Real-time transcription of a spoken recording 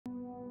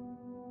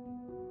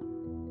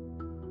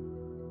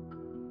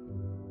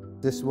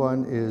This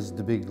one is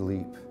The Big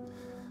Leap.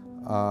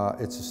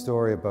 It's a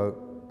story about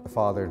a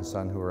father and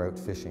son who are out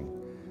fishing,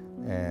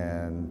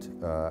 and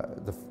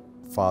the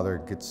father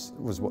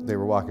they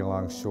were walking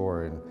along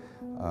shore,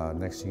 and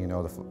next thing you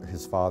know,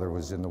 his father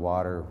was in the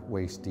water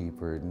waist deep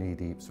or knee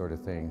deep sort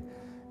of thing,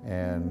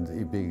 and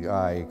a big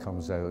eye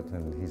comes out,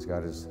 and he's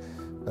got his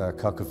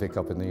kakivak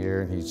up in the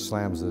air, and he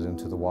slams it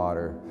into the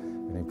water,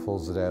 and he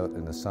pulls it out,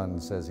 and the son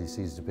says he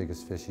sees the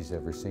biggest fish he's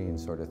ever seen,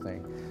 sort of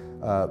thing.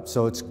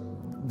 So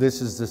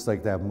this is just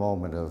like that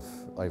moment of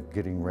like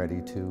getting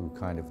ready to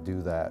kind of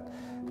do that.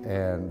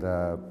 And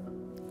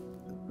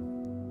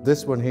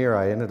this one here,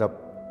 I ended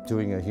up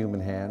doing a human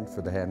hand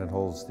for the hand that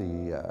holds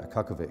the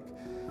kakivak.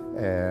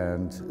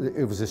 And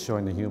it was just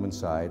showing the human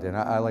side. And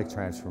I like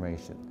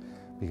transformation,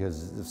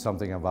 because it's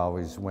something I've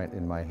always went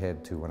in my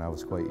head to when I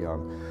was quite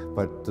young.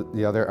 But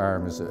the other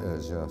arm is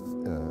a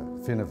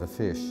fin of a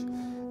fish.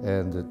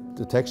 And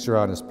the texture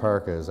on his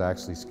parka is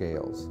actually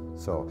scales.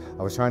 So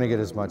I was trying to get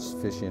as much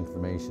fishy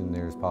information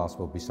there as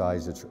possible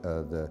besides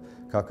the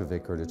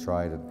kakivak or the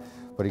trident.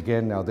 But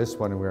again, now this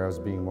one where I was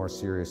being more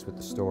serious with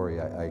the story,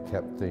 I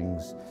kept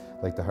things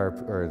like the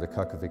harp or the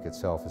kakivak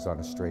itself is on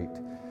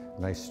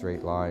a nice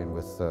straight line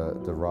with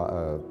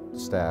the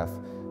staff.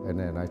 And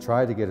then I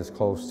tried to get as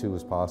close to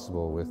as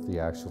possible with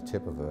the actual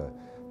tip of a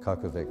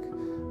kakivak.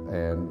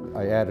 And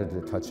I added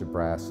a touch of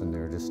brass in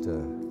there just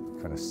to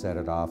kind of set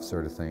it off,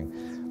 sort of thing.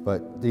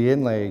 But the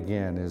inlay,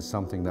 again, is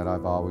something that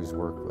I've always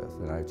worked with,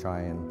 and I try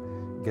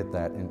and get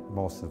that in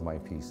most of my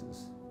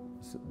pieces,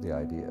 the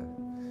idea.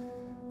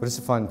 But it's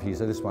a fun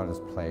piece. I just wanted us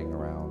playing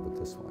around with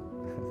this one.